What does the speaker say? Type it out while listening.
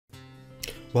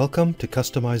Welcome to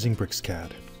Customizing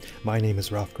BricsCAD. My name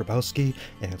is Ralph Grabowski,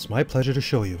 and it's my pleasure to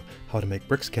show you how to make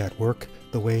BricsCAD work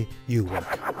the way you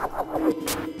work.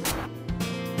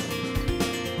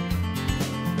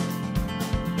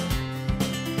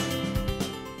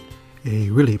 A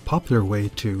really popular way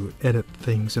to edit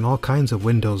things in all kinds of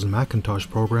Windows and Macintosh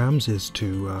programs is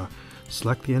to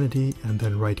select the entity and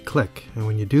then right-click. And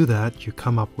when you do that, you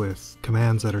come up with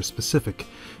commands that are specific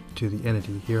to the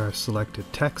entity. Here I've selected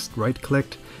text,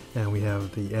 right-clicked, and we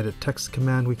have the edit text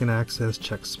command we can access,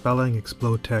 check spelling,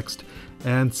 explode text,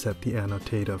 and set the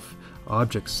annotative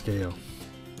object scale.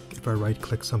 If I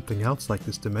right-click something else like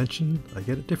this dimension, I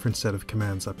get a different set of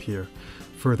commands up here.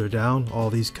 Further down, all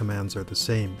these commands are the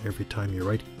same every time you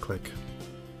right-click.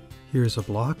 Here's a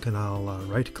block, and I'll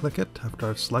right-click it after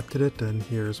I've selected it, and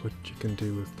here's what you can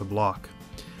do with the block.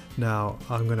 Now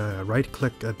I'm going to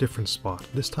right-click a different spot.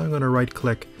 This time I'm going to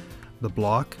right-click the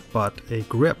block, but a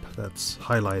grip that's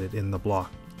highlighted in the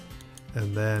block.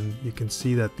 And then you can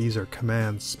see that these are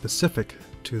commands specific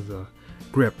to the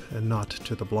grip and not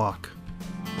to the block.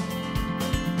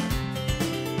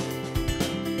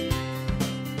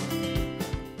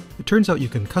 It turns out you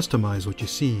can customize what you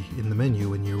see in the menu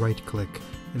when you right-click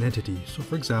an entity. So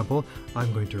for example,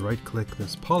 I'm going to right-click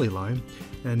this polyline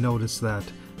and notice that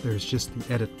there's just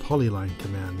the edit polyline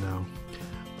command now.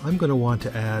 I'm going to want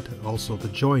to add also the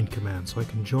join command so I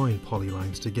can join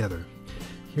polylines together.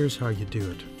 Here's how you do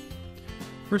it.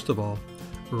 First of all,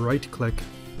 right-click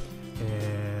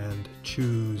and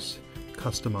choose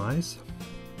Customize,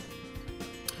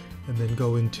 and then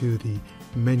go into the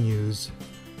Menus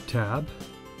tab,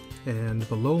 and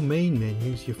below Main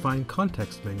Menus you find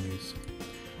Context Menus.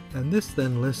 And this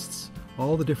then lists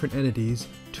all the different entities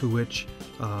to which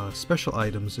special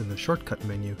items in the shortcut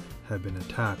menu have been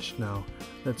attached. Now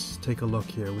let's take a look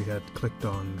here. We had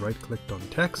right-clicked on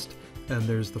text, and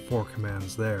there's the 4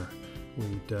 commands there.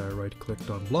 We'd right-clicked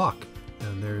on block,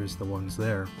 and there's the ones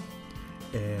there.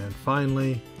 And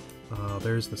finally,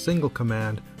 there's the single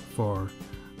command for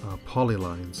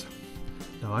polylines.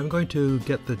 Now I'm going to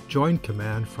get the join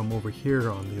command from over here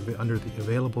on under the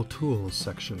Available Tools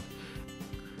section.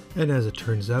 And as it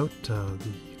turns out, the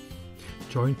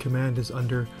join command is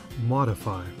under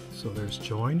Modify. So there's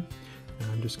join,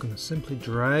 and I'm just going to simply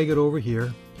drag it over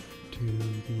here to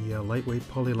the lightweight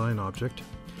polyline object,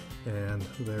 and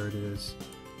there it is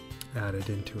added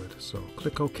into it. So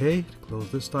click OK to close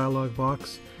this dialog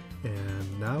box,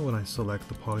 and now when I select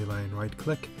the polyline, right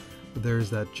click, there's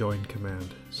that join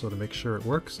command. So to make sure it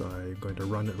works, I'm going to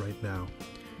run it right now.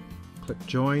 Click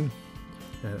join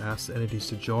and ask the entities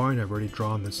to join. I've already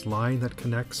drawn this line that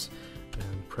connects,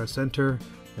 and press enter,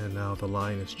 and now the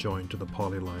line is joined to the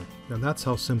polyline. And that's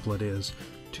how simple it is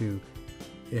to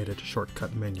edit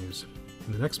shortcut menus.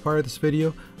 In the next part of this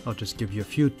video, I'll just give you a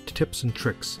few tips and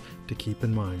tricks to keep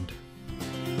in mind.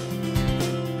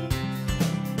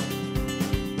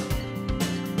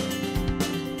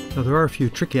 Now there are a few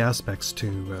tricky aspects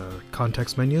to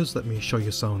context menus. Let me show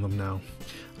you some of them now.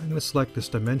 I'm going to select this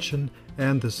dimension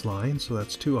and this line, so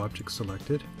that's 2 objects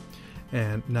selected.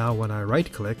 And now when I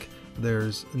right click,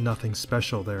 there's nothing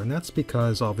special there, and that's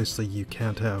because obviously you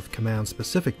can't have commands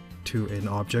specific to an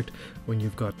object when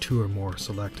you've got 2 or more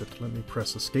selected. Let me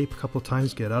press escape a couple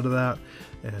times, get out of that,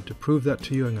 and to prove that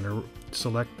to you I'm going to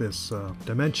select this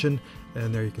dimension,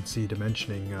 and there you can see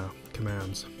dimensioning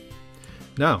commands.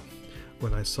 Now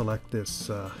when I select this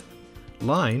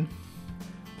line,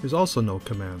 there's also no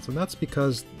commands, and that's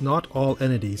because not all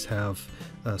entities have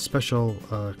special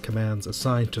commands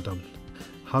assigned to them.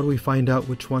 How do we find out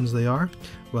which ones they are?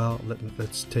 Well,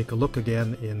 let's take a look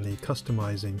again in the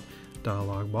Customizing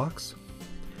dialog box,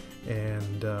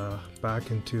 and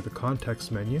back into the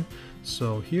Context menu.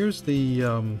 So here's the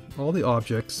all the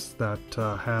objects that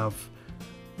have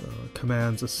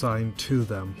commands assigned to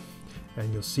them,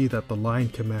 and you'll see that the line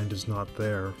command is not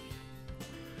there.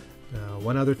 Now,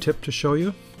 one other tip to show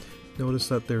you. Notice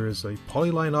that there is a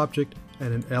polyline object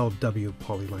and an LW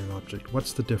polyline object.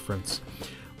 What's the difference?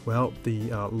 Well, the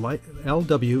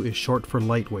LW is short for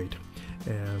lightweight,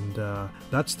 and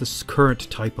that's the current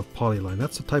type of polyline.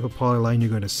 That's the type of polyline you're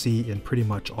going to see in pretty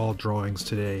much all drawings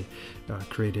today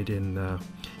created in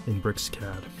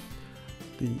BricsCAD.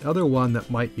 The other one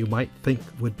that you might think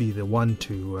would be the one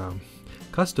to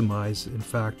customize, in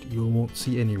fact you won't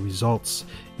see any results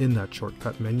in that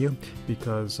shortcut menu,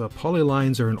 because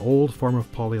polylines are an old form of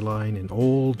polyline in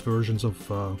old versions of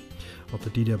the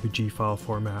DWG file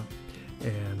format,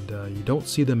 and you don't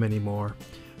see them anymore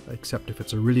except if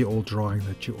it's a really old drawing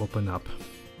that you open up.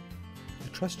 I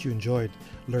trust you enjoyed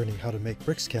learning how to make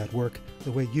BricsCAD work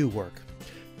the way you work.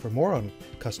 For more on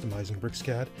customizing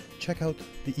BricsCAD, check out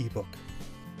the ebook.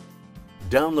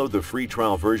 Download the free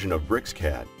trial version of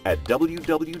BricsCAD at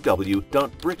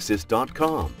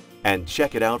www.bricsys.com and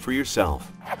check it out for yourself.